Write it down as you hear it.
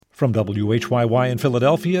From WHYY in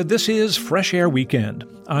Philadelphia, this is Fresh Air Weekend.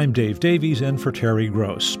 I'm Dave Davies in for Terry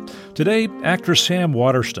Gross. Today, actor Sam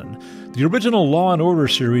Waterston. The original Law & Order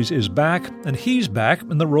series is back, and he's back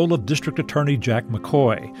in the role of District Attorney Jack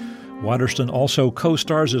McCoy. Waterston also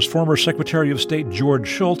co-stars as former Secretary of State George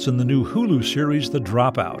Shultz in the new Hulu series The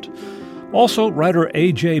Dropout. Also, writer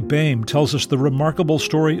A.J. Baim tells us the remarkable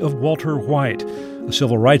story of Walter White, a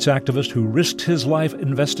civil rights activist who risked his life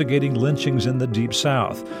investigating lynchings in the Deep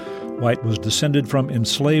South. White was descended from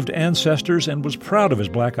enslaved ancestors and was proud of his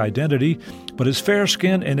black identity, but his fair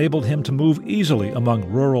skin enabled him to move easily among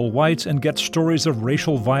rural whites and get stories of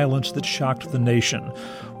racial violence that shocked the nation.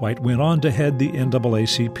 White went on to head the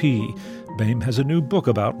NAACP. Baim has a new book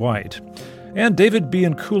about White. And David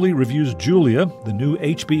Bianculli reviews Julia, the new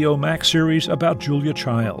HBO Max series about Julia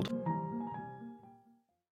Child.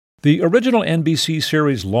 The original NBC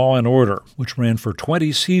series Law & Order, which ran for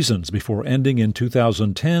 20 seasons before ending in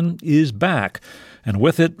 2010, is back, and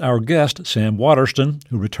with it our guest, Sam Waterston,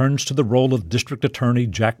 who returns to the role of District Attorney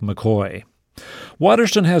Jack McCoy.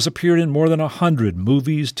 Waterston has appeared in more than 100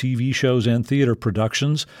 movies, TV shows, and theater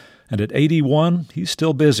productions, and at 81, he's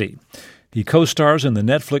still busy. He co-stars in the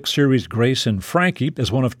Netflix series Grace and Frankie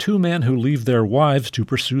as one of two men who leave their wives to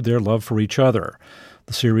pursue their love for each other.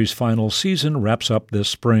 The series' final season wraps up this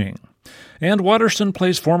spring. And Waterston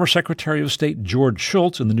plays former Secretary of State George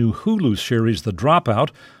Shultz in the new Hulu series The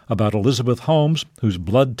Dropout about Elizabeth Holmes, whose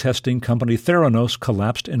blood testing company Theranos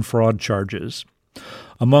collapsed in fraud charges.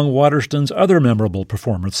 Among Waterston's other memorable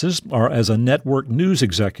performances are as a network news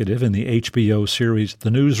executive in the HBO series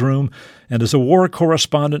The Newsroom and as a war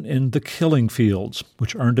correspondent in The Killing Fields,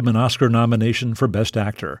 which earned him an Oscar nomination for Best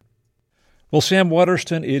Actor. Well, Sam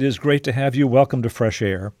Waterston, it is great to have you. Welcome to Fresh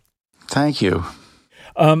Air. Thank you.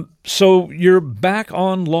 So you're back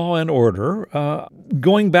on Law & Order.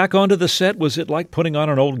 Going back onto the set, was it like putting on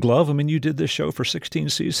an old glove? I mean, you did this show for 16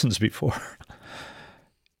 seasons before.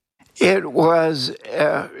 It was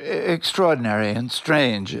extraordinary and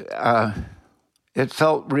strange. It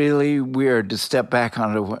felt really weird to step back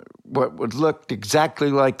onto what would look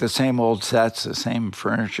exactly like the same old sets, the same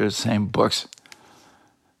furniture, the same books,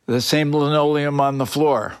 the same linoleum on the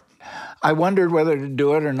floor. I wondered whether to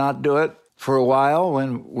do it or not do it for a while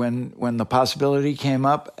when the possibility came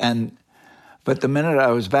up. But the minute I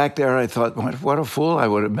was back there, I thought, what a fool I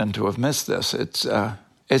would have been to have missed this. It's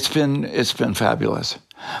been fabulous.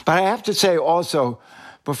 But I have to say also,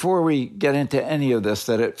 before we get into any of this,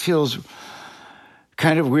 that it feels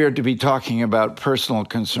kind of weird to be talking about personal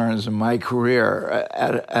concerns in my career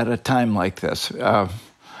at a time like this.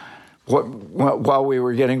 While we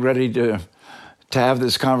were getting ready to have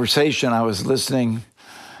this conversation, I was listening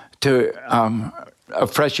to a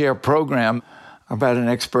Fresh Air program about an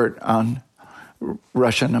expert on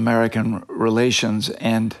Russian-American relations,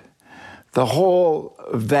 and the whole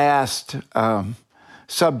vast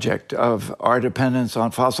subject of our dependence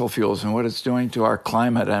on fossil fuels and what it's doing to our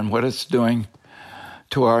climate and what it's doing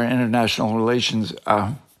to our international relations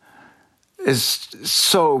is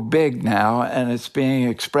so big now, and it's being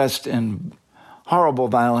expressed in horrible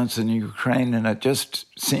violence in Ukraine, and it just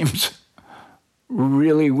seems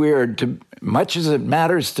really weird, to much as it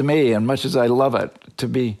matters to me and much as I love it, to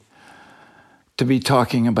be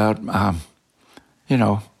talking about my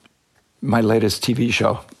latest TV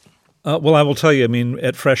show. Well, I will tell you, I mean,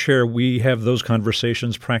 at Fresh Air, we have those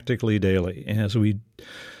conversations practically daily as we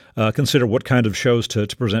consider what kind of shows to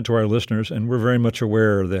present to our listeners. And we're very much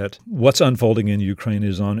aware that what's unfolding in Ukraine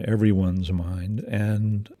is on everyone's mind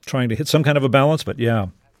and trying to hit some kind of a balance. But yeah.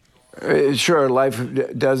 Sure, life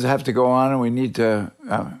does have to go on, and we need to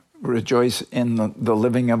rejoice in the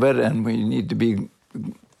living of it. And we need to be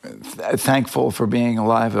thankful for being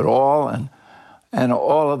alive at all and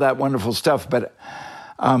all of that wonderful stuff. But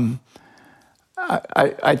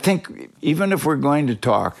I think even if we're going to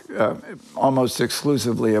talk almost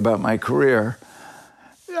exclusively about my career,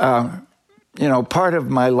 part of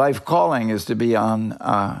my life calling is to be on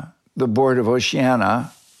the board of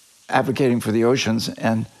Oceana, advocating for the oceans,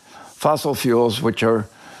 and fossil fuels, which are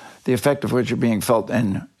the effect of which are being felt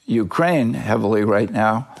in Ukraine heavily right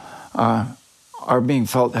now, are being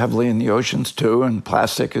felt heavily in the oceans too, and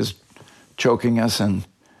plastic is choking us. And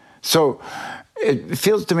so it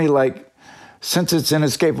feels to me like, since it's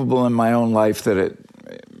inescapable in my own life, that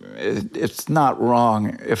it's not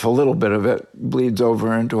wrong if a little bit of it bleeds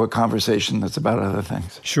over into a conversation that's about other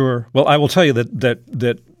things. Sure. Well, I will tell you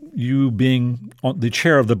that you being the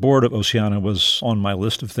chair of the board of Oceana was on my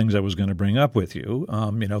list of things I was going to bring up with you.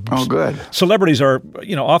 Good. Celebrities are,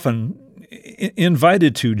 often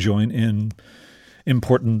invited to join in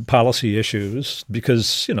important policy issues because,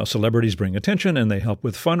 celebrities bring attention and they help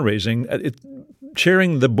with fundraising.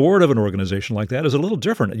 Chairing the board of an organization like that is a little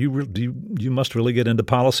different. You must really get into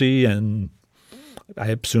policy and I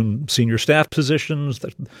assume senior staff positions,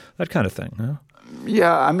 that kind of thing. Huh?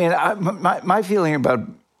 Yeah, I mean, my feeling about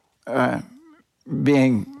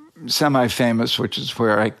being semi-famous, which is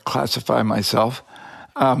where I classify myself,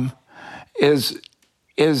 is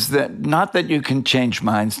that not that you can change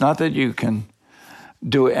minds, not that you can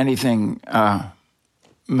do anything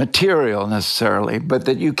material necessarily, but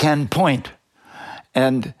that you can point.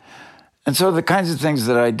 And so the kinds of things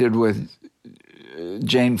that I did with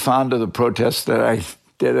Jane Fonda, the protests that I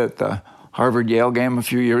did at the Harvard-Yale game a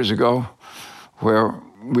few years ago, where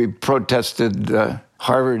we protested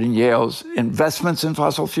Harvard and Yale's investments in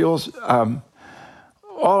fossil fuels,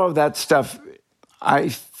 all of that stuff I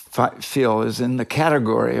feel is in the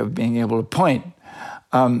category of being able to point.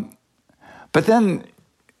 But then,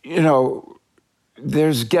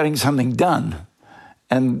 there's getting something done.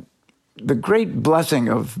 And the great blessing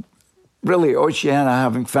of really Oceana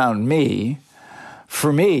having found me,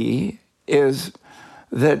 for me, is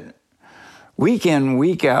that week in,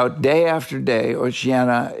 week out, day after day,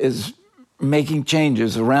 Oceana is making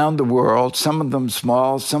changes around the world, some of them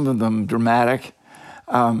small, some of them dramatic,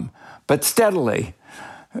 but steadily.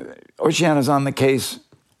 Oceana's on the case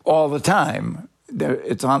all the time.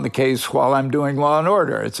 It's on the case while I'm doing Law and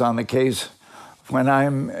Order. It's on the case when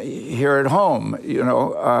I'm here at home,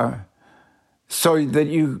 so that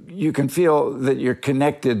you can feel that you're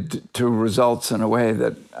connected to results in a way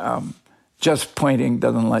that just pointing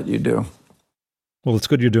doesn't let you do. Well, it's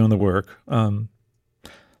good you're doing the work.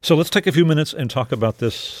 So let's take a few minutes and talk about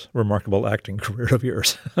this remarkable acting career of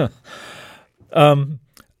yours.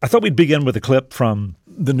 I thought we'd begin with a clip from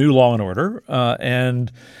the new Law & Order.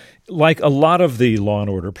 And like a lot of the Law &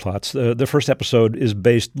 Order plots, the first episode is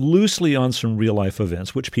based loosely on some real-life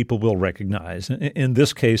events, which people will recognize. In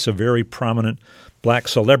this case, a very prominent black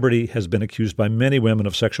celebrity has been accused by many women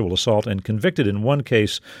of sexual assault and convicted in one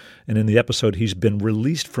case. And in the episode, he's been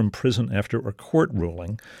released from prison after a court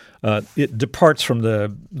ruling. It departs from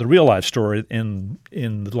the real-life story in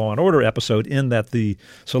the Law & Order episode in that the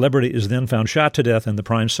celebrity is then found shot to death and the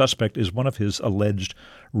prime suspect is one of his alleged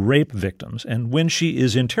rape victims. And when she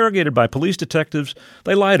is interrogated by police detectives,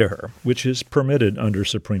 they lie to her, which is permitted under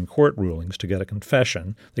Supreme Court rulings to get a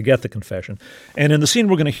confession. They get the confession. And in the scene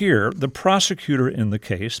we're going to hear, the prosecutor in the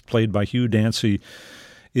case, played by Hugh Dancy,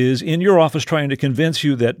 is in your office trying to convince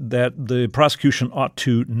you that the prosecution ought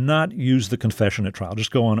to not use the confession at trial,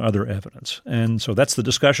 just go on other evidence. And so that's the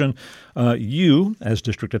discussion. You, as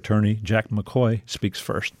District Attorney Jack McCoy, speaks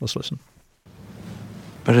first. Let's listen.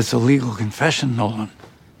 But it's a legal confession, Nolan.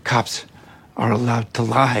 Cops are allowed to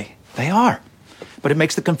lie. They are. But it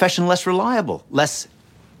makes the confession less reliable, less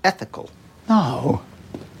ethical. No.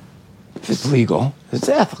 If it's legal, it's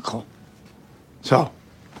ethical. So,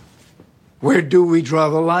 where do we draw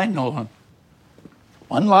the line, Nolan?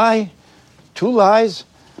 One lie? Two lies?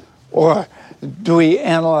 Or do we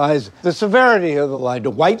analyze the severity of the lie? Do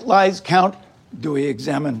white lies count? Do we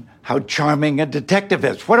examine how charming a detective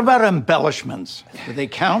is? What about embellishments? Do they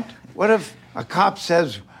count? What if a cop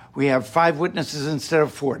says we have 5 witnesses instead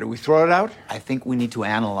of 4? Do we throw it out? I think we need to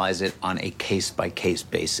analyze it on a case-by-case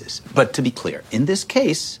basis. But to be clear, in this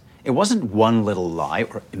case, it wasn't one little lie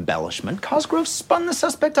or embellishment. Cosgrove spun the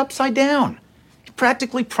suspect upside down. He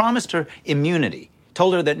practically promised her immunity,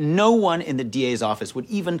 told her that no one in the DA's office would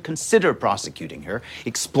even consider prosecuting her,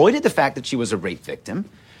 exploited the fact that she was a rape victim,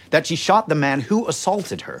 that she shot the man who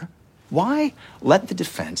assaulted her. Why let the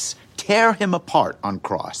defense tear him apart on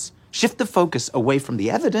cross, shift the focus away from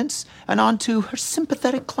the evidence and onto her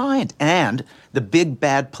sympathetic client and the big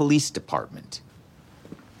bad police department?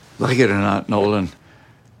 Like it or not, Nolan,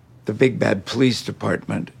 the big bad police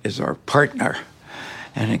department is our partner.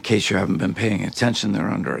 And in case you haven't been paying attention, they're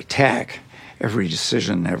under attack. Every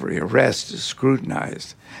decision, every arrest is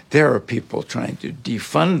scrutinized. There are people trying to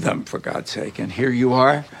defund them, for God's sake. And here you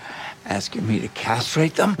are, asking me to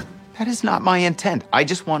castrate them? That is not my intent. I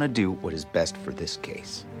just want to do what is best for this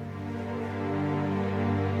case.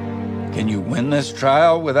 Can you win this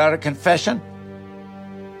trial without a confession?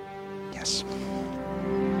 Yes.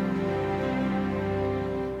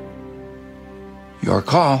 Your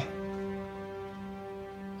call.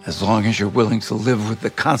 As long as you're willing to live with the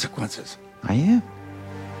consequences. I am.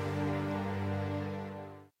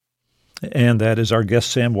 And that is our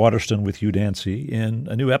guest, Sam Waterston, with Hugh Dancy in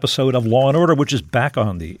a new episode of Law & Order, which is back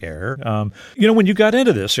on the air. When you got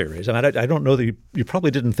into this series, I don't know that you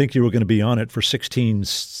probably didn't think you were going to be on it for 16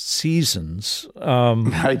 seasons.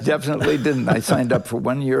 I definitely didn't. I signed up for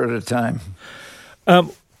 1 year at a time.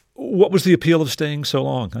 What was the appeal of staying so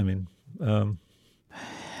long? I mean,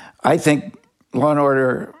 I think Law &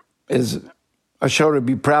 Order is a show to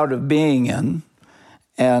be proud of being in,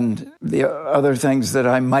 and the other things that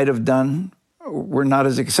I might have done were not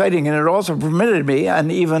as exciting, and it also permitted me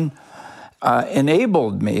and even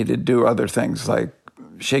enabled me to do other things like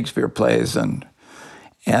Shakespeare plays and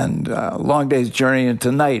Long Day's Journey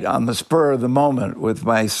into Night on the spur of the moment with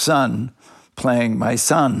my son playing my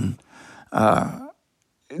son.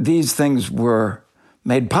 These things were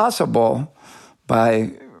made possible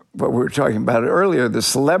by what we were talking about earlier, the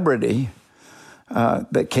celebrity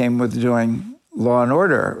that came with doing Law &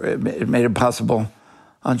 Order. It made it possible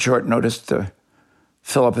on short notice to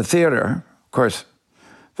fill up a theater. Of course,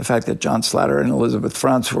 the fact that John Slatter and Elizabeth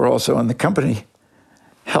Frantz were also in the company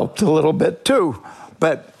helped a little bit too.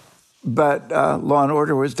 But Law &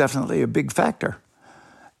 Order was definitely a big factor.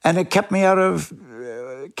 And it kept me out of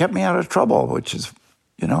trouble, which is,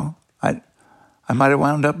 I might have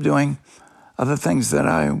wound up doing other things that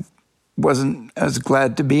I wasn't as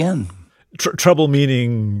glad to be in. Trouble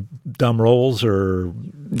meaning dumb roles or?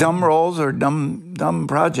 Dumb roles or dumb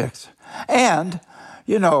projects. And,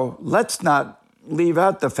 let's not leave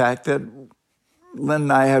out the fact that Lynn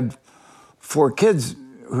and I had 4 kids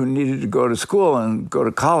who needed to go to school and go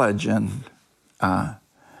to college, and Law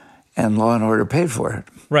 & Order paid for it.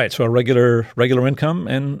 Right, so a regular income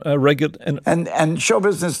and a regular and show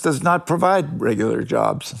business does not provide regular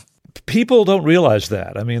jobs. People don't realize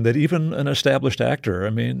that. I mean, that even an established actor,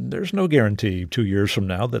 there's no guarantee 2 years from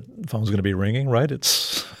now that the phone's going to be ringing, right?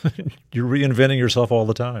 It's you're reinventing yourself all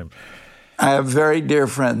the time. I have very dear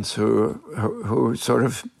friends who sort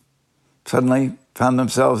of suddenly found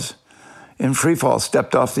themselves in free fall,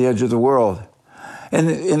 stepped off the edge of the world. And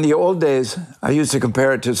in the old days, I used to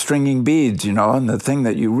compare it to stringing beads, and the thing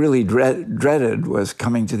that you really dreaded was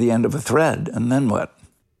coming to the end of a thread, and then what?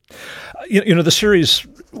 The series,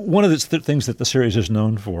 one of the things that the series is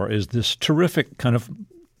known for is this terrific kind of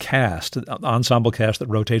cast, ensemble cast that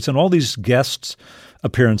rotates, and all these guest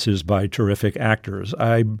appearances by terrific actors.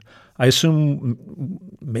 I assume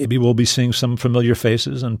maybe we'll be seeing some familiar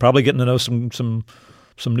faces and probably getting to know some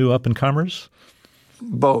new up-and-comers?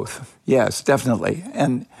 Both. Yes, definitely.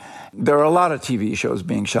 And there are a lot of TV shows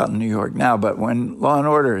being shot in New York now, but when Law &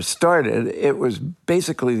 Order started, it was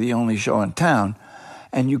basically the only show in town,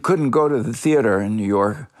 and you couldn't go to the theater in New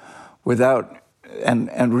York without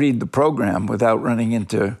and read the program without running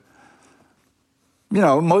into,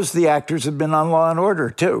 most of the actors had been on Law & Order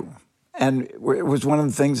too. And it was one of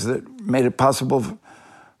the things that made it possible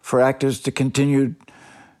for actors to continue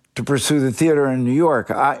to pursue the theater in New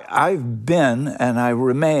York. I've been, and I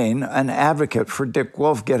remain, an advocate for Dick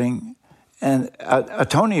Wolf getting a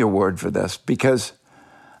Tony Award for this, because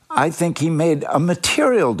I think he made a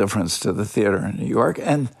material difference to the theater in New York,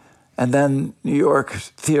 and then New York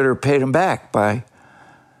theater paid him back by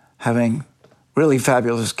having really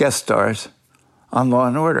fabulous guest stars on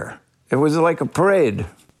Law & Order. It was like a parade.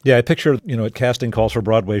 Yeah, I picture, at casting calls for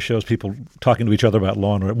Broadway shows, people talking to each other about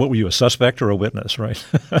Law & Order. What were you, a suspect or a witness, right?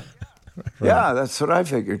 Right. Yeah, that's what I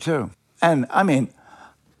figured, too. And, Elaine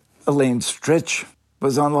Stritch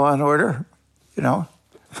was on Law & Order, Yeah.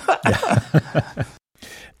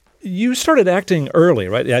 You started acting early,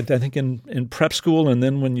 right? I think in prep school and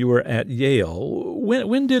then when you were at Yale.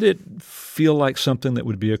 When did it feel like something that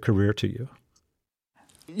would be a career to you?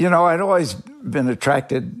 I'd always been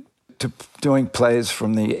attracted to doing plays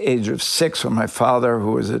from the age of 6 when my father,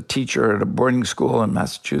 who was a teacher at a boarding school in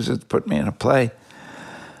Massachusetts, put me in a play.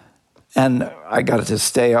 And I got to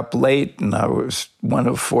stay up late, and I was one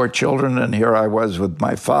of 4 children, and here I was with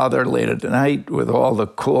my father late at night with all the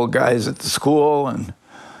cool guys at the school.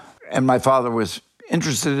 And my father was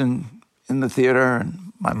interested in the theater,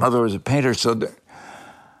 and my mother was a painter. So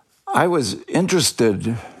I was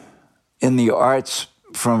interested in the arts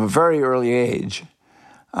from a very early age.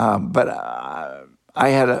 But I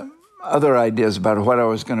had other ideas about what I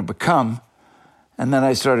was going to become. And then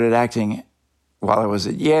I started acting while I was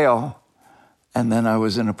at Yale. And then I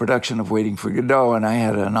was in a production of Waiting for Godot, and I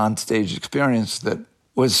had an onstage experience that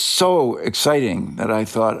was so exciting that I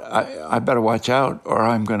thought, I better watch out, or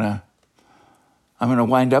I'm going to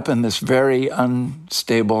wind up in this very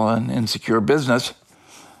unstable and insecure business.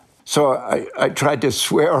 So I tried to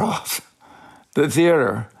swear off the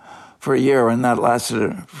theater for a year, and that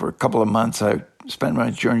lasted for a couple of months. I spent my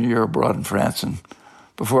junior year abroad in France, and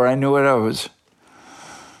before I knew it, I was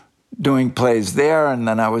doing plays there, and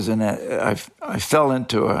then I fell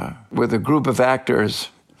into with a group of actors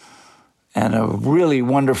and a really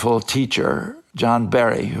wonderful teacher, John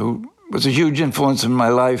Berry, who was a huge influence in my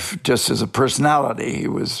life just as a personality. He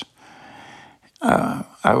was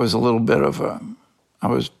I was a little bit of I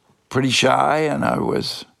was pretty shy, and I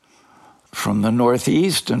was from the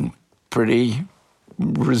Northeast and pretty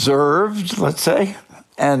reserved, let's say.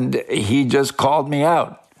 And he just called me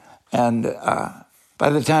out. And by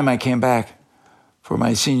the time I came back for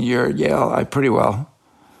my senior year at Yale, I pretty well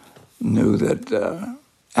knew that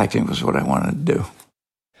acting was what I wanted to do.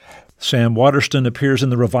 Sam Waterston appears in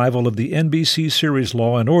the revival of the NBC series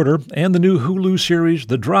Law & Order and the new Hulu series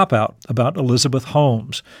The Dropout about Elizabeth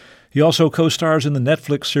Holmes. He also co-stars in the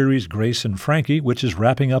Netflix series Grace and Frankie, which is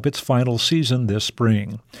wrapping up its final season this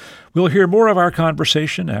spring. We'll hear more of our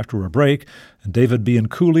conversation after a break, and David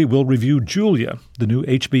Bianculli will review Julia, the new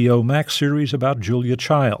HBO Max series about Julia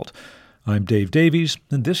Child. I'm Dave Davies,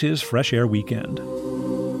 and this is Fresh Air Weekend.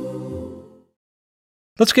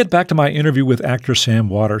 Let's get back to my interview with actor Sam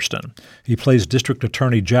Waterston. He plays District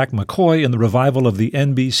Attorney Jack McCoy in the revival of the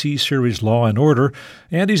NBC series Law & Order,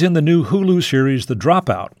 and he's in the new Hulu series The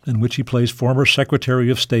Dropout, in which he plays former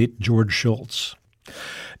Secretary of State George Shultz.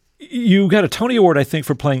 You got a Tony Award, I think,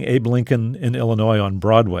 for playing Abe Lincoln in Illinois on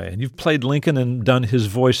Broadway, and you've played Lincoln and done his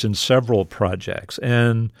voice in several projects.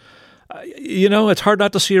 And, it's hard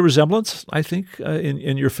not to see a resemblance, I think,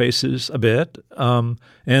 in your faces a bit. And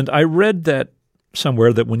I read that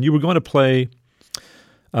somewhere that when you were going to play,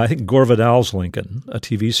 I think, Gore Vidal's Lincoln, a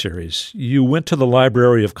TV series, you went to the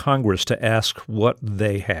Library of Congress to ask what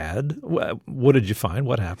they had. What did you find?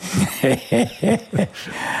 What happened?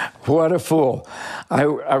 What a fool. I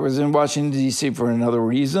was in Washington, D.C. for another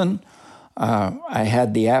reason. I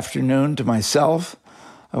had the afternoon to myself.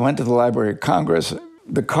 I went to the Library of Congress.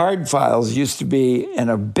 The card files used to be in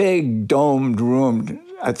a big domed room,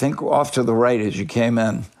 I think off to the right as you came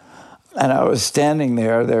in. And I was standing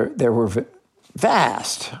there. They were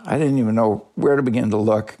vast. I didn't even know where to begin to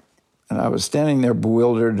look. And I was standing there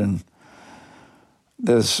bewildered, and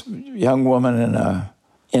this young woman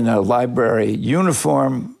in a library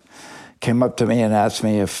uniform came up to me and asked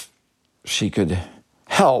me if she could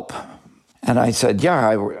help. And I said,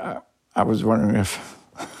 yeah, I was wondering if...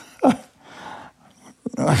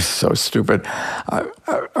 so stupid. I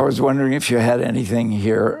was wondering if you had anything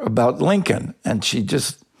here about Lincoln. And she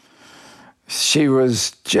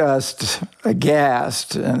was just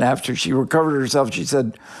aghast. And after she recovered herself, she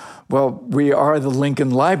said, well, we are the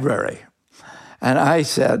Lincoln Library. And I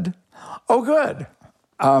said, oh, good.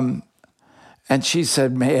 And she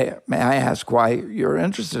said, may I ask why you're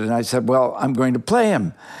interested? And I said, well, I'm going to play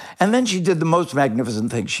him. And then she did the most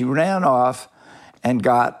magnificent thing. She ran off and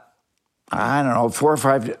got, 4 or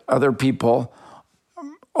 5 other people,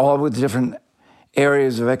 all with different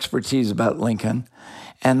areas of expertise about Lincoln.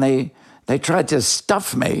 And they tried to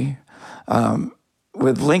stuff me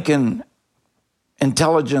with Lincoln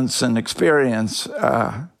intelligence and experience,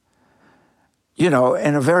 in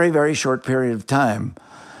a very, very short period of time.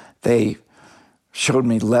 They showed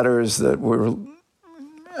me letters that were,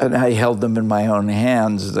 and I held them in my own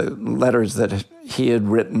hands, the letters that he had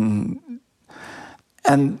written.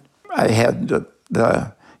 And I had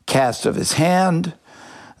the cast of his hand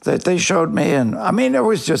that they showed me. And it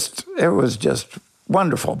was just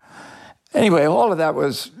wonderful. Anyway, all of that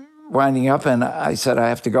was winding up, and I said, I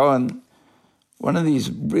have to go. And one of these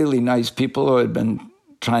really nice people who had been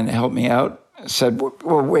trying to help me out said,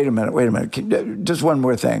 well, wait a minute, just one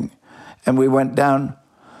more thing. And we went down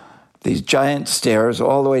these giant stairs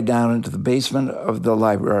all the way down into the basement of the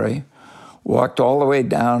library, walked all the way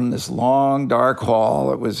down this long, dark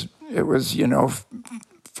hall. It was 4:30,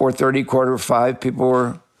 4:45. People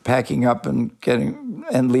were packing up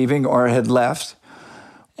and leaving or had left.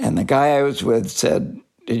 And the guy I was with said,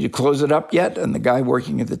 did you close it up yet? And the guy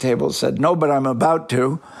working at the table said, no, but I'm about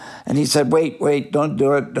to. And he said, wait, don't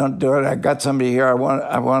do it. I got somebody here. I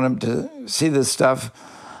want him to see this stuff.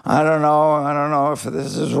 I don't know if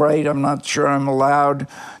this is right. I'm not sure I'm allowed.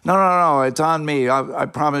 No, it's on me. I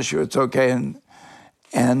promise you it's okay.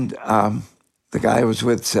 And the guy I was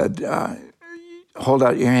with said, hold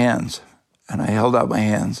out your hands. And I held out my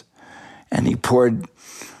hands. And he poured,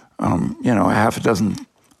 a half a dozen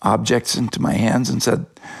objects into my hands and said,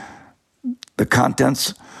 the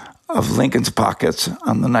contents of Lincoln's pockets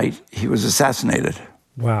on the night he was assassinated.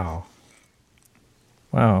 Wow.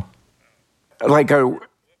 Like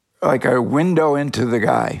a window into the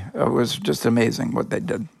guy. It was just amazing what they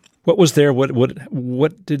did. What was there?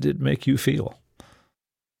 What did it make you feel?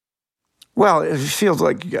 Well, it feels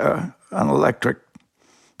like an electric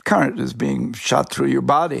current is being shot through your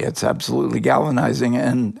body. It's absolutely galvanizing.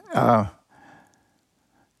 And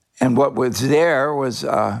what was there was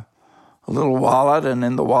a little wallet, and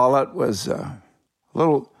in the wallet was a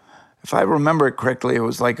little, if I remember it correctly, it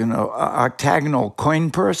was like an octagonal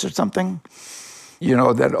coin purse or something.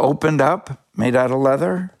 that opened up, made out of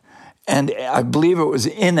leather. And I believe it was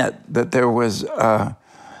in it that there was an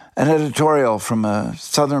editorial from a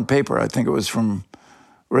Southern paper, I think it was from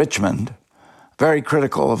Richmond, very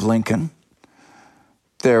critical of Lincoln.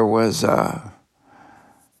 There was like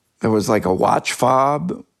a watch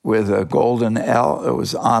fob with a golden L. It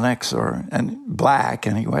was onyx and black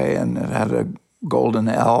anyway, and it had a golden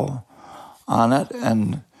L on it.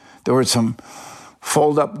 And there were some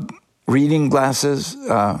fold-up reading glasses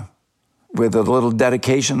with a little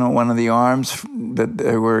dedication on one of the arms that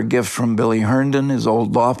they were a gift from Billy Herndon, his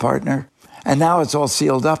old law partner. And now it's all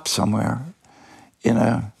sealed up somewhere in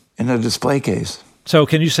a display case. So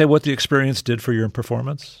can you say what the experience did for your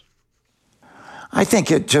performance? I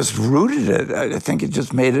think it just rooted it. I think it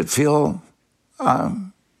just made it feel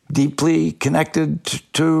deeply connected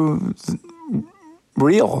to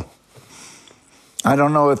real. I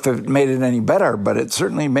don't know if it made it any better, but it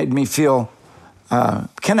certainly made me feel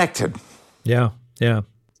connected. Yeah.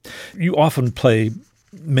 You often play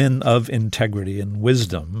men of integrity and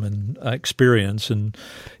wisdom and experience. And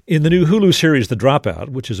in the new Hulu series, The Dropout,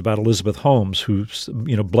 which is about Elizabeth Holmes, whose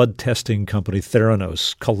blood testing company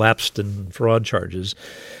Theranos collapsed in fraud charges,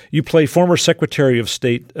 you play former Secretary of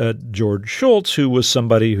State George Shultz, who was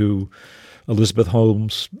somebody who Elizabeth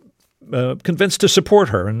Holmes convinced to support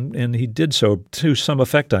her, and he did so to some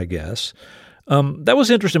effect, I guess. That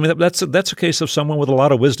was interesting. I mean, that's a case of someone with a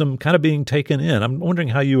lot of wisdom kind of being taken in. I'm wondering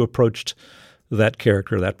how you approached that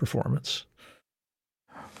character, that performance.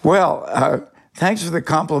 Well, thanks for the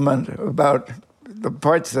compliment about the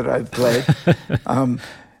parts that I've played.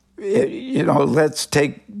 Let's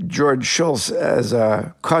take George Shultz as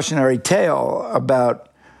a cautionary tale about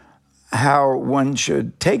how one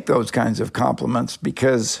should take those kinds of compliments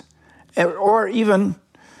or even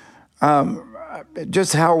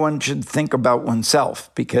just how one should think about oneself,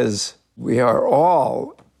 because we are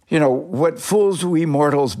all, what fools we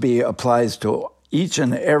mortals be applies to each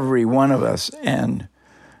and every one of us. And,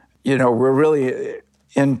 we're really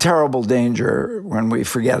in terrible danger when we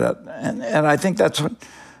forget it. And I think that's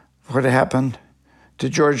what happened to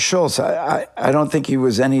George Shultz. I don't think he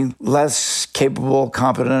was any less capable,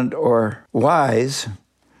 competent, or wise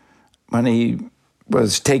when he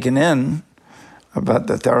was taken in about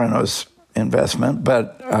the Theranos investment,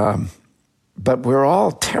 but we're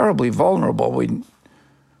all terribly vulnerable.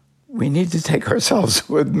 We need to take ourselves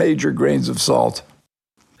with major grains of salt.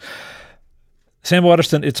 Sam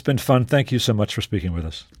Waterston, it's been fun. Thank you so much for speaking with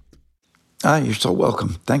us. You're so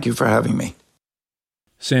welcome. Thank you for having me.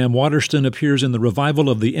 Sam Waterston appears in the revival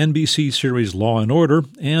of the NBC series Law & Order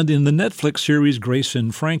and in the Netflix series Grace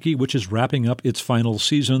and Frankie, which is wrapping up its final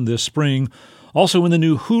season this spring. Also in the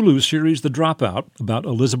new Hulu series The Dropout, about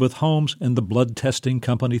Elizabeth Holmes and the blood testing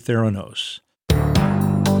company Theranos.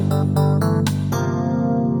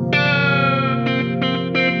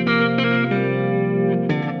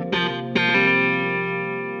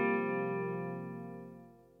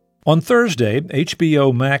 On Thursday,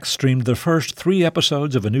 HBO Max streamed the first 3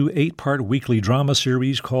 episodes of a new 8-part weekly drama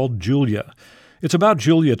series called Julia. It's about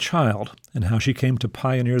Julia Child and how she came to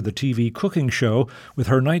pioneer the TV cooking show with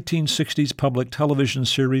her 1960s public television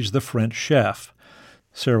series The French Chef.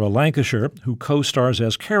 Sarah Lancashire, who co-stars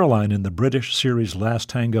as Caroline in the British series Last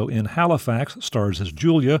Tango in Halifax, stars as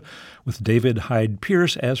Julia, with David Hyde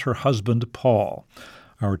Pierce as her husband, Paul.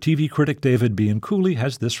 Our TV critic David Bianculli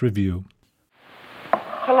has this review.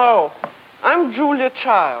 Hello, I'm Julia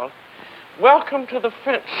Child. Welcome to The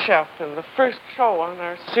French Chef and the first show on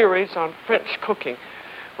our series on French cooking.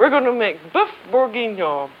 We're going to make boeuf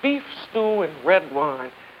bourguignon, beef stew, and red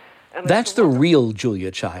wine. And that's the real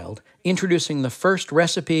Julia Child, introducing the first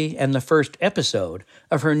recipe and the first episode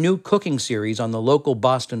of her new cooking series on the local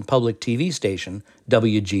Boston public TV station,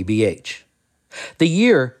 WGBH. The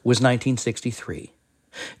year was 1963.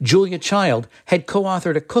 Julia Child had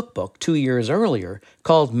co-authored a cookbook 2 years earlier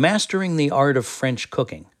called Mastering the Art of French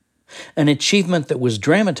Cooking, an achievement that was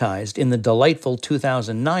dramatized in the delightful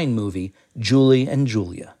 2009 movie Julie and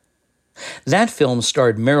Julia. That film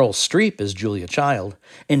starred Meryl Streep as Julia Child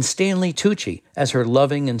and Stanley Tucci as her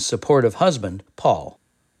loving and supportive husband, Paul.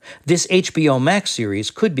 This HBO Max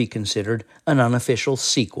series could be considered an unofficial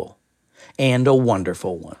sequel, and a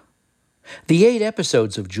wonderful one. The 8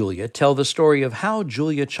 episodes of Julia tell the story of how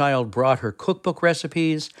Julia Child brought her cookbook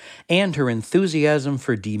recipes and her enthusiasm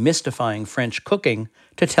for demystifying French cooking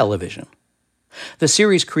to television. The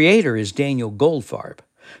series creator is Daniel Goldfarb,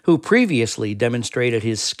 who previously demonstrated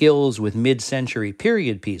his skills with mid-century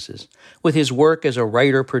period pieces with his work as a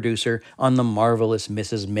writer-producer on The Marvelous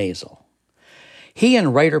Mrs. Maisel. He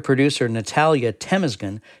and writer-producer Natalia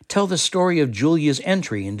Temesgen tell the story of Julia's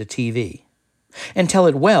entry into TV. and tell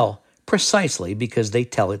it well precisely because they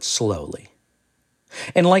tell it slowly.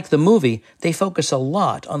 And like the movie, they focus a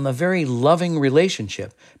lot on the very loving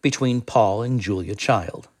relationship between Paul and Julia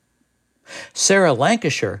Child. Sarah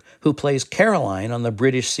Lancashire, who plays Caroline on the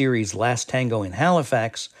British series Last Tango in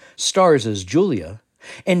Halifax, stars as Julia,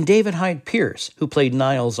 and David Hyde Pierce, who played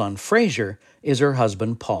Niles on Frasier, is her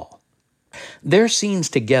husband Paul. Their scenes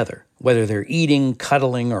together, whether they're eating,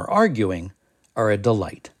 cuddling, or arguing, are a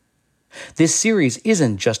delight. This series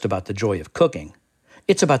isn't just about the joy of cooking.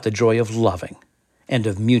 It's about the joy of loving and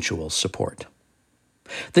of mutual support.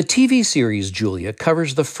 The TV series Julia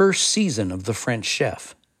covers the first season of The French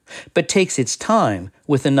Chef, but takes its time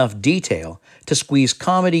with enough detail to squeeze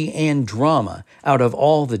comedy and drama out of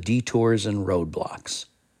all the detours and roadblocks.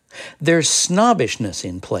 There's snobbishness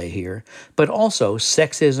in play here, but also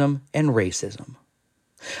sexism and racism.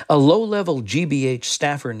 A low-level GBH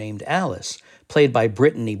staffer named Alice, played by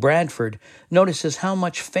Brittany Bradford, notices how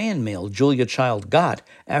much fan mail Julia Child got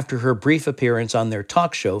after her brief appearance on their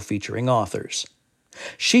talk show featuring authors.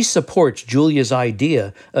 She supports Julia's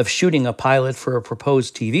idea of shooting a pilot for a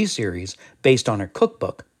proposed TV series based on her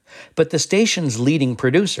cookbook, but the station's leading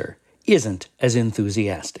producer isn't as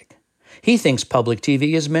enthusiastic. He thinks public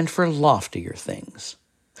TV is meant for loftier things.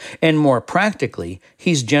 And more practically,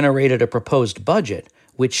 he's generated a proposed budget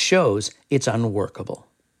which shows it's unworkable.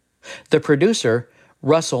 The producer,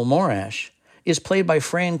 Russell Morash, is played by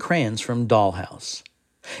Fran Kranz from Dollhouse.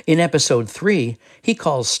 In episode 3, he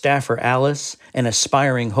calls staffer Alice and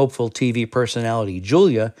aspiring hopeful TV personality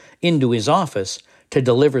Julia into his office to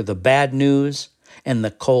deliver the bad news and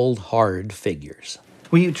the cold, hard figures.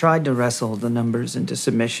 We tried to wrestle the numbers into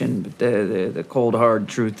submission, but the cold, hard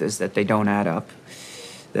truth is that they don't add up.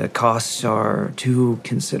 The costs are too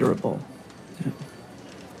considerable.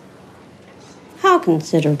 How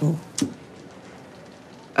considerable?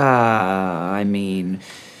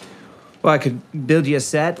 Well, I could build you a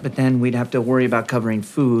set, but then we'd have to worry about covering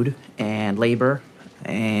food and labor,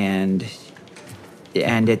 and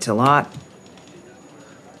it's a lot.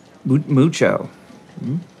 Mucho.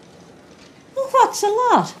 Well, what's a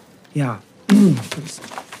lot? Yeah.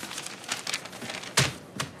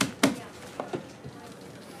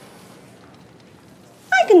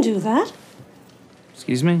 I can do that.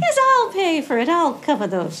 Excuse me? Yes, I'll pay for it. I'll cover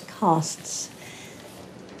those costs.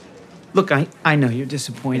 Look, I know you're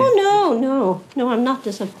disappointed. Oh, no, I'm not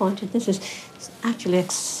disappointed. This is actually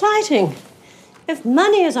exciting. If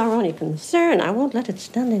money is our only concern, I won't let it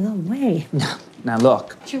stand in our way. Now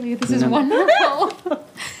look. Julia, this is wonderful.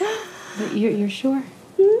 But you're sure?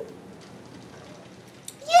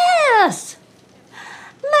 Yes!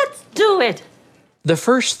 Let's do it! The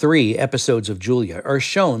first 3 episodes of Julia are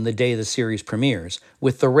shown the day the series premieres,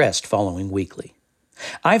 with the rest following weekly.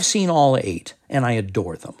 I've seen all 8, and I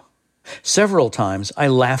adore them. Several times I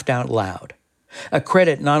laughed out loud. A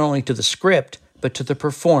credit not only to the script, but to the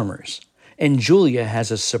performers. And Julia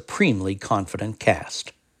has a supremely confident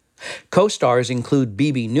cast. Co-stars include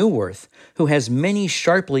Bebe Neuwirth, who has many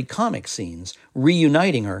sharply comic scenes,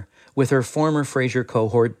 reuniting her with her former Frasier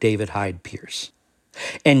cohort David Hyde Pierce.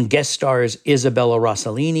 And guest stars Isabella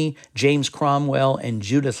Rossellini, James Cromwell, and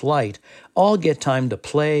Judith Light all get time to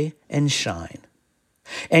play and shine.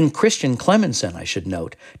 And Christian Clemenson, I should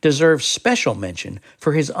note, deserves special mention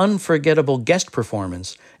for his unforgettable guest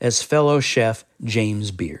performance as fellow chef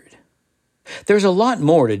James Beard. There's a lot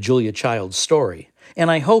more to Julia Child's story,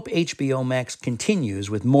 and I hope HBO Max continues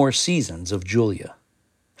with more seasons of Julia.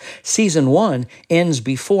 Season 1 ends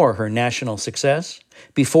before her national success,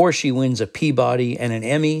 before she wins a Peabody and an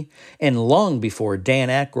Emmy, and long before Dan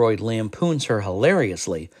Aykroyd lampoons her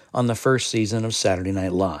hilariously on the first season of Saturday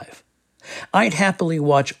Night Live. I'd happily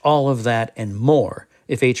watch all of that and more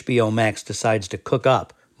if HBO Max decides to cook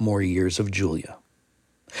up more years of Julia.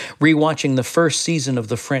 Rewatching the first season of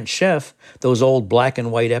The French Chef, those old black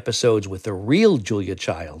and white episodes with the real Julia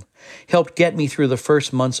Child, helped get me through the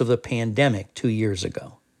first months of the pandemic 2 years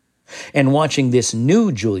ago. And watching this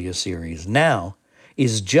new Julia series now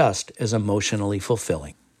is just as emotionally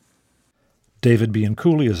fulfilling. David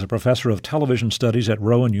Bianculli is a professor of television studies at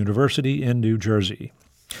Rowan University in New Jersey.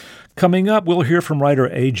 Coming up, we'll hear from writer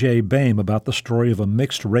A.J. Baim about the story of a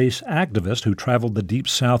mixed-race activist who traveled the Deep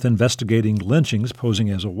South investigating lynchings, posing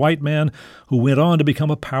as a white man, who went on to become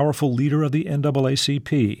a powerful leader of the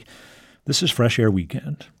NAACP. This is Fresh Air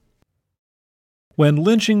Weekend. When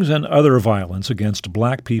lynchings and other violence against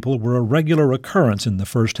black people were a regular occurrence in the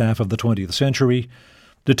first half of the 20th century,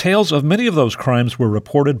 details of many of those crimes were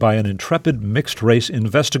reported by an intrepid mixed-race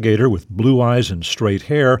investigator with blue eyes and straight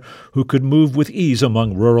hair who could move with ease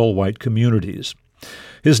among rural white communities.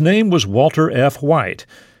 His name was Walter F. White,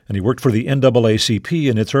 and he worked for the NAACP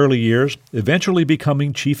in its early years, eventually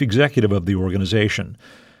becoming chief executive of the organization.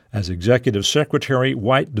 As executive secretary,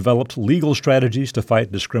 White developed legal strategies to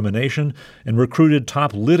fight discrimination and recruited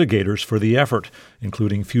top litigators for the effort,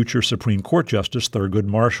 including future Supreme Court Justice Thurgood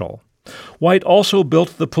Marshall. White also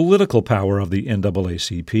built the political power of the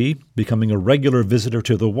NAACP, becoming a regular visitor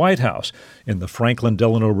to the White House in the Franklin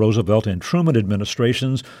Delano Roosevelt and Truman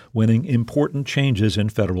administrations, winning important changes in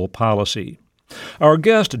federal policy. Our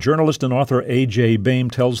guest, journalist and author A.J. Baim,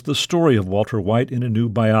 tells the story of Walter White in a new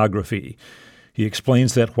biography. He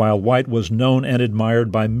explains that while White was known and admired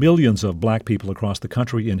by millions of black people across the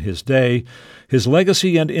country in his day, his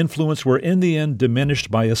legacy and influence were in the end diminished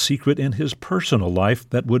by a secret in his personal life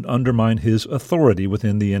that would undermine his authority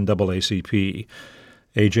within the NAACP.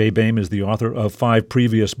 A.J. Baim is the author of 5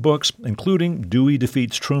 previous books, including Dewey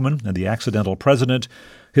Defeats Truman and the Accidental President.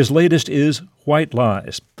 His latest is White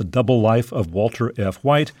Lies, The Double Life of Walter F.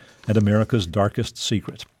 White and America's Darkest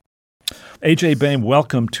Secret. A.J. Baim,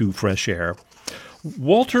 welcome to Fresh Air.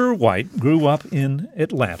 Walter White grew up in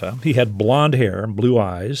Atlanta. He had blonde hair and blue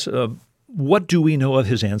eyes. What do we know of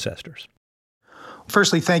his ancestors?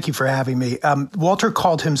 Firstly, thank you for having me. Walter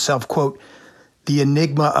called himself, quote, the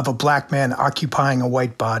enigma of a black man occupying a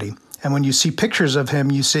white body. And when you see pictures of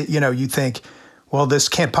him, you think, well, this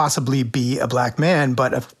can't possibly be a black man.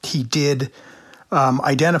 But if he did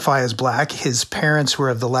identify as black, his parents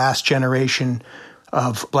were of the last generation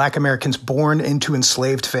of black Americans born into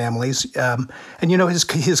enslaved families.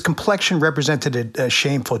 His complexion represented a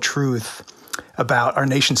shameful truth about our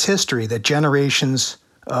nation's history, that generations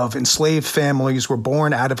of enslaved families were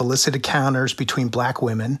born out of illicit encounters between black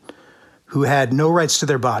women who had no rights to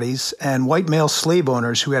their bodies and white male slave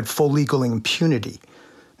owners who had full legal impunity.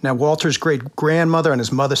 Now, Walter's great-grandmother on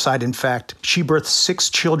his mother's side, in fact, she birthed 6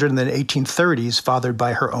 children in the 1830s, fathered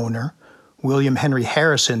by her owner, William Henry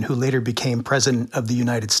Harrison, who later became president of the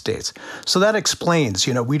United States. So that explains,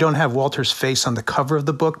 we don't have Walter's face on the cover of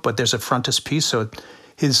the book, but there's a frontispiece. So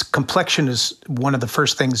his complexion is one of the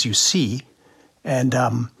first things you see. And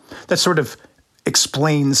that sort of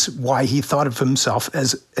explains why he thought of himself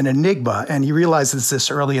as an enigma. And he realizes this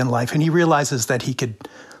early in life, and he realizes that he could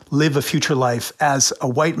live a future life as a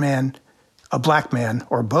white man, a black man,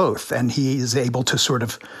 or both. And he is able to sort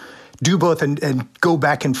of do both and go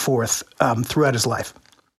back and forth throughout his life.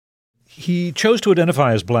 He chose to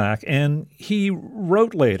identify as black, and he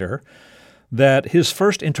wrote later that his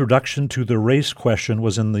first introduction to the race question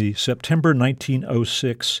was in the September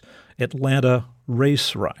 1906 Atlanta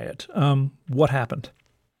race riot. What happened?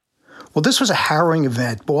 Well, this was a harrowing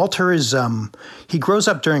event. Walter he grows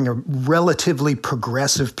up during a relatively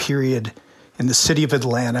progressive period in the city of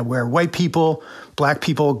Atlanta, where white people, black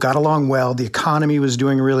people got along well. The economy was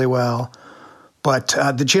doing really well. But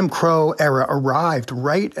the Jim Crow era arrived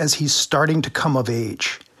right as he's starting to come of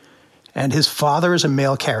age. And his father is a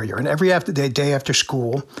mail carrier. And every day after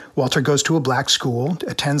school, Walter goes to a black school,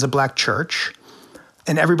 attends a black church.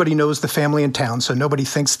 And everybody knows the family in town, so nobody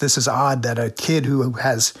thinks this is odd that a kid who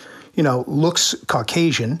has, looks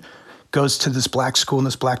Caucasian goes to this black school in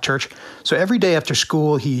this black church. So every day after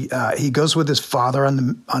school, he goes with his father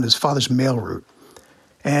on his father's mail route.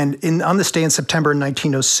 And on this day in September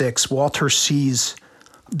 1906, Walter sees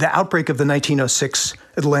the outbreak of the 1906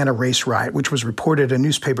 Atlanta race riot, which was reported in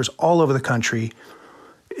newspapers all over the country,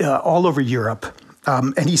 all over Europe.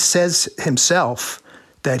 And he says himself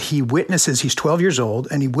that he's 12 years old,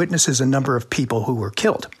 and he witnesses a number of people who were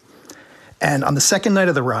killed. And on the second night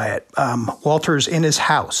of the riot, Walter's in his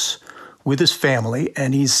house with his family,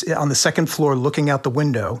 and he's on the second floor looking out the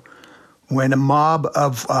window when a mob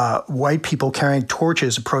of white people carrying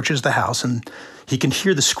torches approaches the house, and he can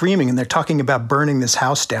hear the screaming, and they're talking about burning this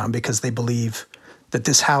house down because they believe that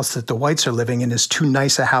this house that the whites are living in is too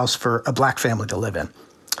nice a house for a black family to live in.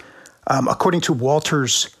 According to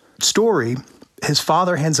Walter's story, his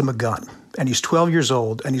father hands him a gun, and he's 12 years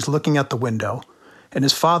old, and he's looking out the window, and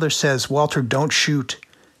his father says, Walter, don't shoot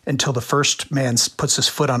until the first man puts his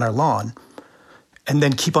foot on our lawn, and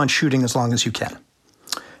then keep on shooting as long as you can.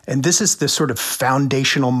 And this is this sort of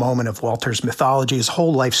foundational moment of Walter's mythology, his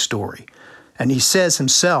whole life story. And he says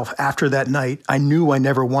himself, after that night, I knew I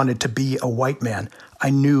never wanted to be a white man. I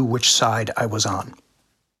knew which side I was on.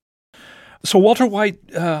 So Walter White,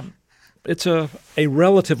 it's a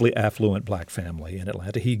relatively affluent black family in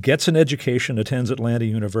Atlanta. He gets an education, attends Atlanta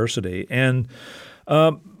University, and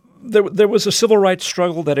There was a civil rights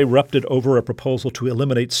struggle that erupted over a proposal to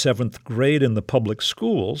eliminate seventh grade in the public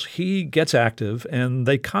schools. He gets active, and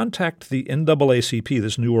they contact the NAACP,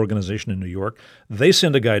 this new organization in New York. They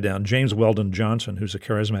send a guy down, James Weldon Johnson, who's a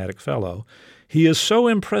charismatic fellow. He is so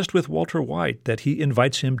impressed with Walter White that he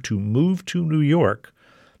invites him to move to New York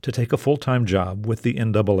to take a full-time job with the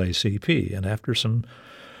NAACP. And after some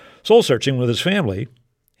soul-searching with his family,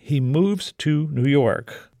 he moves to New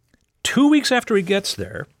York. 2 weeks after he gets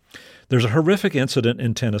there, there's a horrific incident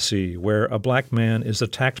in Tennessee where a black man is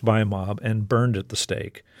attacked by a mob and burned at the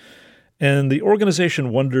stake. And the organization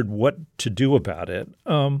wondered what to do about it.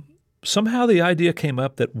 Somehow the idea came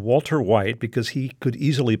up that Walter White, because he could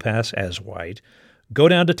easily pass as white, go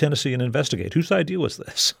down to Tennessee and investigate. Whose idea was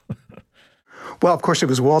this? Well, of course, it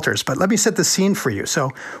was Walter's, but let me set the scene for you. So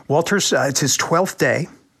Walter's, it's his 12th day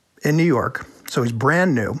in New York, so he's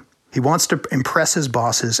brand new. He wants to impress his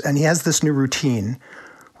bosses, and he has this new routine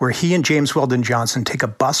where he and James Weldon Johnson take a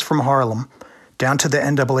bus from Harlem down to the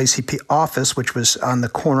NAACP office, which was on the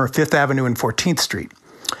corner of 5th Avenue and 14th Street.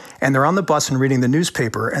 And they're on the bus and reading the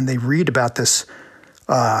newspaper, and they read about this,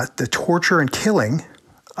 the torture and killing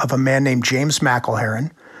of a man named James McElherrin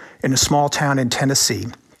in a small town in Tennessee.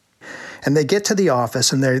 And they get to the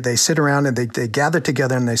office, and they sit around, and they gather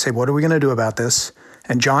together, and they say, what are we going to do about this?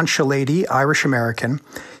 And John Shalady, Irish-American,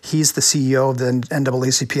 he's the CEO of the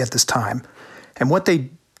NAACP at this time. And what they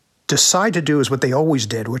decide to do is what they always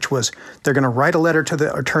did, which was they're going to write a letter to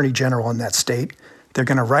the attorney general in that state. They're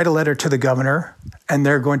going to write a letter to the governor, and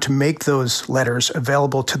they're going to make those letters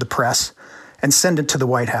available to the press and send it to the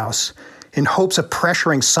White House in hopes of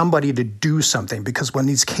pressuring somebody to do something. Because when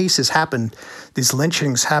these cases happened, these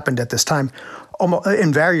lynchings happened at this time, almost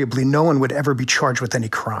invariably no one would ever be charged with any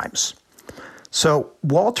crimes. So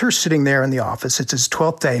Walter's sitting there in the office. It's his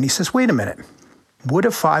 12th day, and he says, wait a minute. What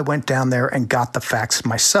if I went down there and got the facts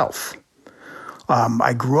myself?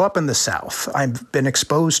 I grew up in the South. I've been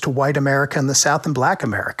exposed to white America in the South and black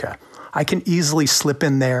America. I can easily slip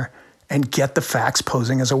in there and get the facts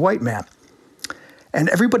posing as a white man. And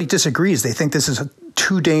everybody disagrees. They think this is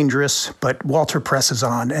too dangerous, but Walter presses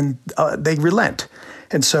on, and they relent.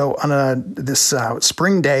 And so on this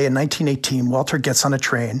spring day in 1918, Walter gets on a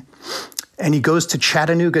train, and he goes to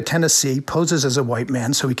Chattanooga, Tennessee, poses as a white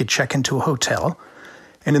man so he could check into a hotel.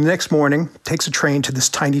 And the next morning, takes a train to this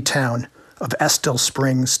tiny town of Estill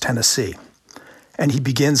Springs, Tennessee. And he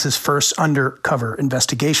begins his first undercover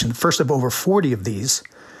investigation, the first of over 40 of these,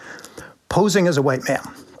 posing as a white man.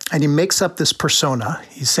 And he makes up this persona.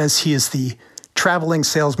 He says he is the traveling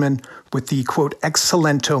salesman with the, quote,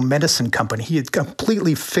 Excelento Medicine Company. He is a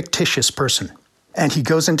completely fictitious person. And he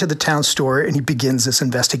goes into the town store and he begins this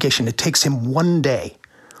investigation. It takes him one day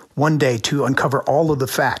to uncover all of the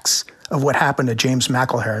facts of what happened to James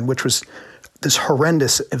McElherrin, which was this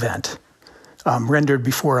horrendous event rendered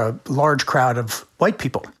before a large crowd of white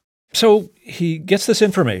people. So he gets this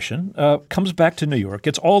information, comes back to New York,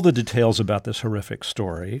 gets all the details about this horrific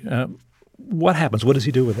story. What happens? What does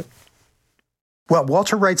he do with it? Well,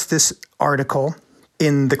 Walter writes this article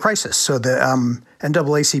in The Crisis. So the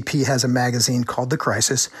NAACP has a magazine called The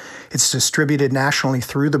Crisis. It's distributed nationally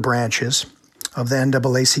through the branches of the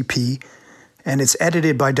NAACP, and it's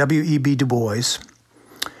edited by W.E.B. Du Bois.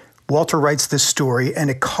 Walter writes this story, and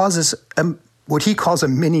it causes what he calls a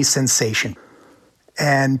mini sensation.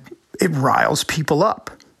 And it riles people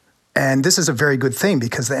up. And this is a very good thing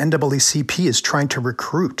because the NAACP is trying to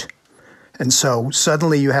recruit. And so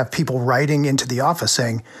suddenly you have people writing into the office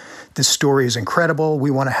saying, this story is incredible. We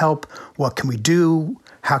want to help. What can we do?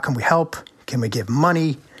 How can we help? Can we give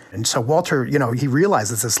money? And so Walter, he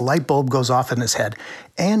realizes this light bulb goes off in his head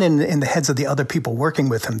and in the heads of the other people working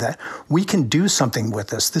with him that we can do something with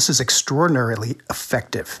this. This is extraordinarily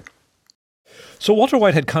effective. So Walter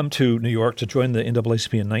White had come to New York to join the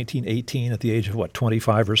NAACP in 1918 at the age of,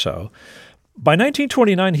 25 or so. By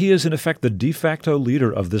 1929, he is in effect the de facto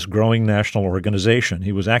leader of this growing national organization.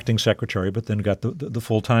 He was acting secretary, but then got the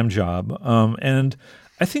full-time job. And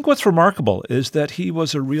I think what's remarkable is that he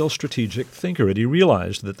was a real strategic thinker, and he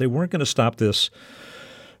realized that they weren't going to stop this,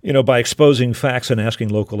 by exposing facts and asking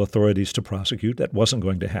local authorities to prosecute. That wasn't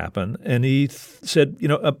going to happen. And he said,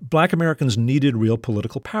 Black Americans needed real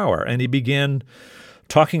political power. And he began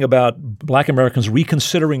talking about Black Americans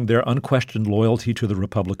reconsidering their unquestioned loyalty to the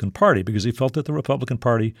Republican Party because he felt that the Republican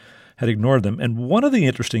Party had ignored them. And one of the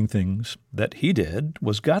interesting things that he did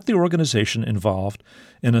was got the organization involved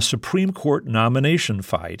in a Supreme Court nomination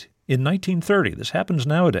fight in 1930. This happens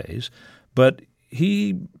nowadays, but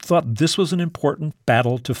he thought this was an important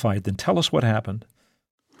battle to fight. Then tell us what happened.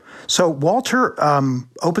 So Walter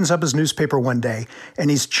opens up his newspaper one day, and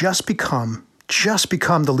he's just become just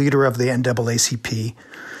become the leader of the NAACP.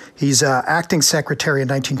 He's acting secretary in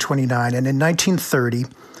 1929, and in 1930,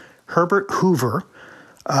 Herbert Hoover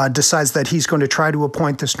decides that he's going to try to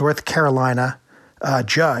appoint this North Carolina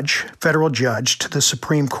federal judge, to the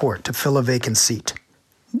Supreme Court to fill a vacant seat.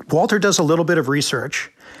 Walter does a little bit of research,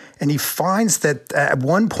 and he finds that at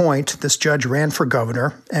one point this judge ran for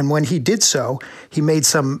governor, and when he did so, he made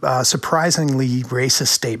some surprisingly racist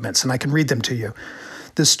statements, and I can read them to you.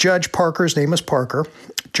 This judge, Parker's name is Parker,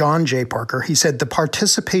 John J. Parker, he said, "The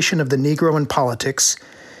participation of the Negro in politics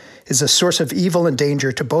is a source of evil and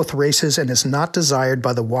danger to both races and is not desired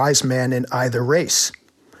by the wise man in either race."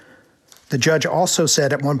 The judge also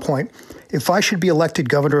said at one point, "If I should be elected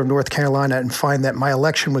governor of North Carolina and find that my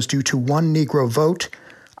election was due to one Negro vote,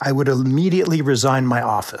 I would immediately resign my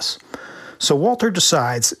office." So Walter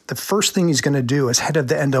decides the first thing he's going to do as head of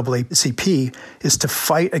the NAACP is to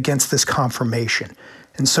fight against this confirmation.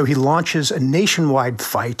 And so he launches a nationwide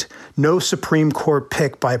fight. No Supreme Court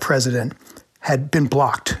pick by a president had been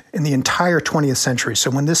blocked in the entire 20th century.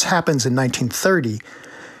 So when this happens in 1930,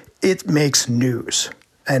 it makes news.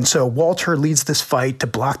 And so Walter leads this fight to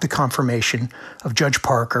block the confirmation of Judge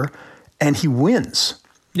Parker, and he wins.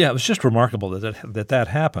 Yeah, it was just remarkable that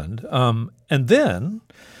happened. And then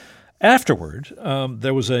afterward,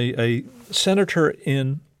 there was a senator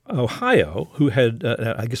in Ohio who had,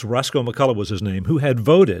 I guess Roscoe McCullough was his name, who had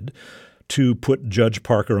voted to put Judge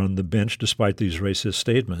Parker on the bench despite these racist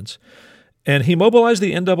statements. And he mobilized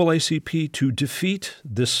the NAACP to defeat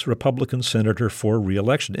this Republican senator for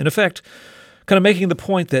re-election. In effect, kind of making the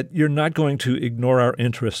point that you're not going to ignore our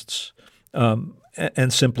interests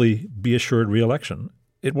and simply be assured re-election.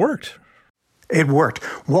 It worked. It worked.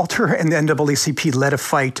 Walter and the NAACP led a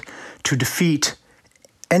fight to defeat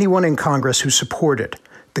anyone in Congress who supported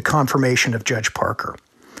the confirmation of Judge Parker.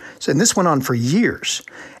 And this went on for years.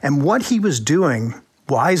 And what he was doing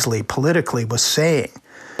wisely, politically, was saying,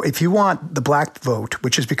 if you want the black vote,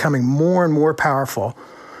 which is becoming more and more powerful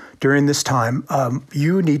during this time,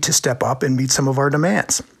 you need to step up and meet some of our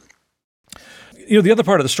demands. The other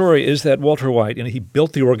part of the story is that Walter White, he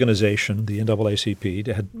built the organization, the NAACP,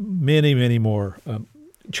 it had many, many more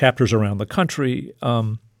chapters around the country,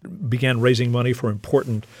 began raising money for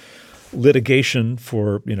important litigation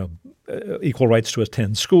for, equal rights to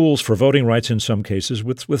attend schools, for voting rights in some cases,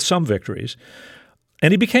 with some victories.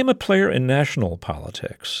 And he became a player in national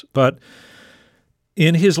politics. But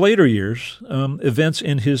in his later years, events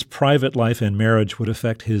in his private life and marriage would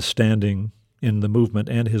affect his standing in the movement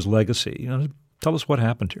and his legacy. Tell us what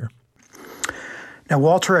happened here. Now,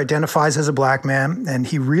 Walter identifies as a black man, and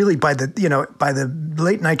he really, by the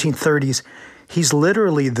late 1930s, he's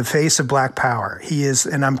literally the face of black power. He is,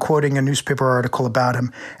 and I'm quoting a newspaper article about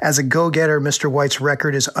him, as a go-getter, Mr. White's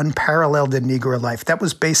record is unparalleled in Negro life. That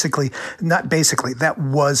was that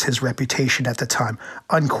was his reputation at the time,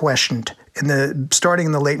 unquestioned, starting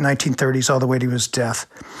in the late 1930s all the way to his death.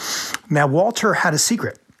 Now, Walter had a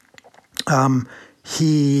secret.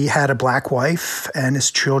 He had a black wife, and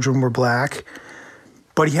his children were black,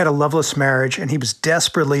 but he had a loveless marriage, and he was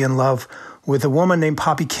desperately in love with a woman named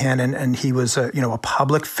Poppy Cannon, and he was a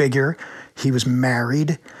public figure. He was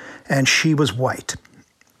married, and she was white.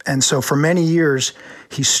 And so for many years,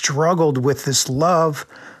 he struggled with this love,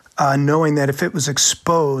 knowing that if it was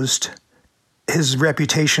exposed, his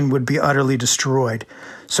reputation would be utterly destroyed.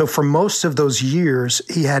 So for most of those years,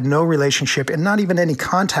 he had no relationship and not even any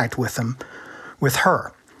contact with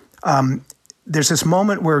her. There's this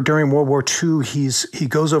moment where during World War II, he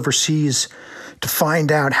goes overseas to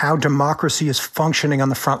find out how democracy is functioning on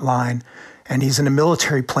the front line. And he's in a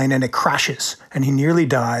military plane and it crashes and he nearly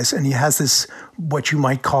dies. And he has this, what you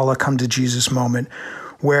might call a come to Jesus moment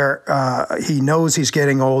where he knows he's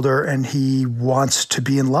getting older and he wants to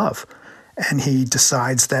be in love. And he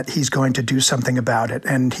decides that he's going to do something about it.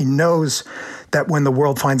 And he knows that when the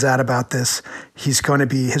world finds out about this, his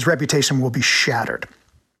reputation will be shattered.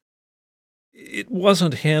 It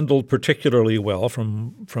wasn't handled particularly well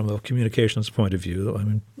from a communications point of view. I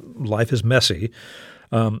mean, life is messy.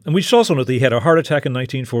 And we should also note that he had a heart attack in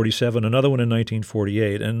 1947, another one in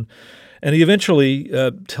 1948. And he eventually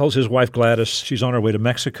tells his wife Gladys she's on her way to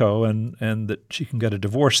Mexico and that she can get a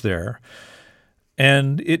divorce there.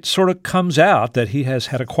 And it sort of comes out that he has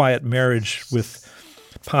had a quiet marriage with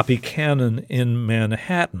Poppy Cannon in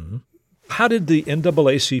Manhattan. How did the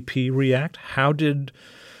NAACP react? How did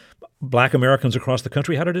Black Americans across the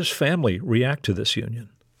country, how did his family react to this union?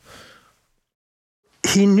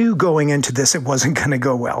 He knew going into this it wasn't going to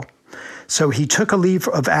go well. So he took a leave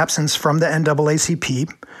of absence from the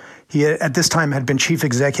NAACP. He, at this time, had been chief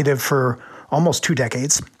executive for almost 2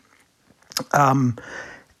 decades.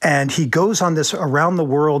 And he goes on this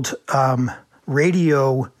around-the-world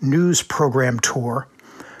radio news program tour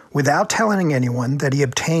without telling anyone that he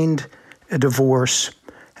obtained a divorce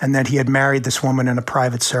and that he had married this woman in a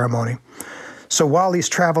private ceremony. So while he's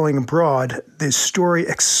traveling abroad, this story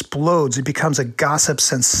explodes. It becomes a gossip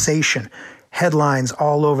sensation. Headlines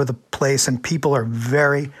all over the place, and people are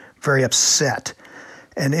very, very upset.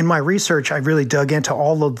 And in my research, I really dug into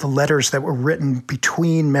all of the letters that were written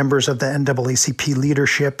between members of the NAACP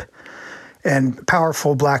leadership and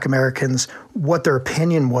powerful Black Americans, what their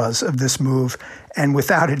opinion was of this move. And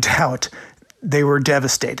without a doubt, they were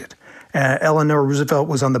devastated. Eleanor Roosevelt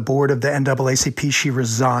was on the board of the NAACP. She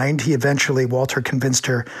resigned. Walter convinced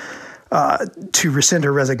her to rescind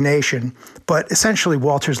her resignation. But essentially,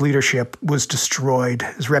 Walter's leadership was destroyed.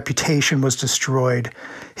 His reputation was destroyed.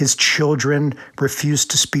 His children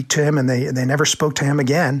refused to speak to him, and they never spoke to him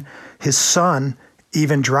again. His son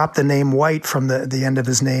even dropped the name White from the end of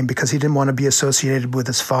his name because he didn't want to be associated with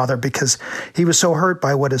his father, because he was so hurt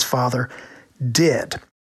by what his father did.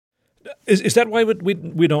 Is that why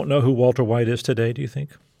we don't know who Walter White is today, do you think?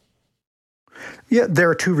 Yeah, there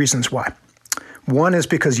are two reasons why. One is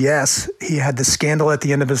because, yes, he had the scandal at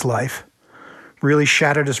the end of his life, really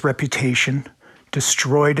shattered his reputation,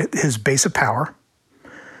 destroyed his base of power.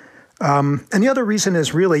 And the other reason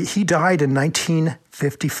is really he died in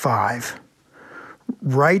 1955,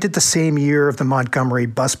 right at the same year of the Montgomery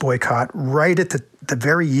bus boycott, right at the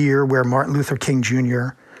very year where Martin Luther King Jr.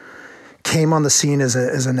 came on the scene as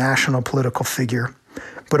a national political figure,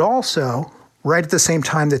 but also right at the same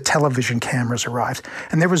time that television cameras arrived.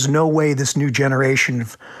 And there was no way this new generation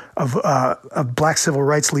of Black civil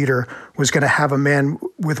rights leader was going to have a man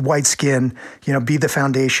with white skin, be the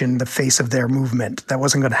foundation, the face of their movement. That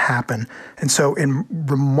wasn't going to happen. And so in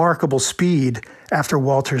remarkable speed, after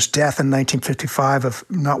Walter's death in 1955 of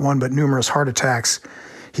not one but numerous heart attacks,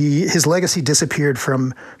 his legacy disappeared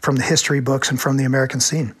from the history books and from the American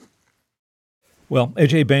scene. Well,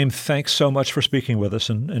 A.J. Baim, thanks so much for speaking with us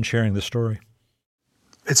and sharing this story.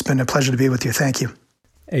 It's been a pleasure to be with you. Thank you.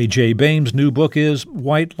 A.J. Baim's new book is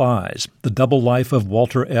White Lies, The Double Life of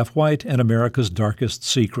Walter F. White and America's Darkest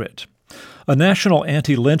Secret. A national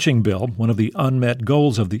anti-lynching bill, one of the unmet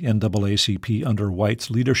goals of the NAACP under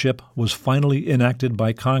White's leadership, was finally enacted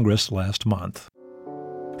by Congress last month.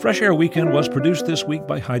 Fresh Air Weekend was produced this week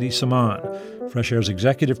by Heidi Saman. Fresh Air's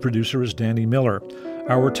executive producer is Danny Miller.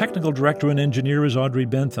 Our technical director and engineer is Audrey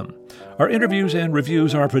Bentham. Our interviews and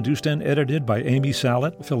reviews are produced and edited by Amy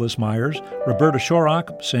Sallet, Phyllis Myers, Roberta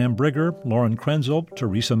Shorrock, Sam Brigger, Lauren Krenzel,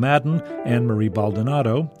 Teresa Madden, Anne-Marie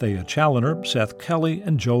Baldonado, Thea Challoner, Seth Kelly,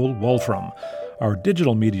 and Joel Wolfram. Our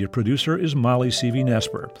digital media producer is Molly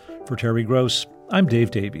Seavey-Nesper. For Terry Gross, I'm Dave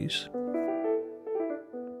Davies.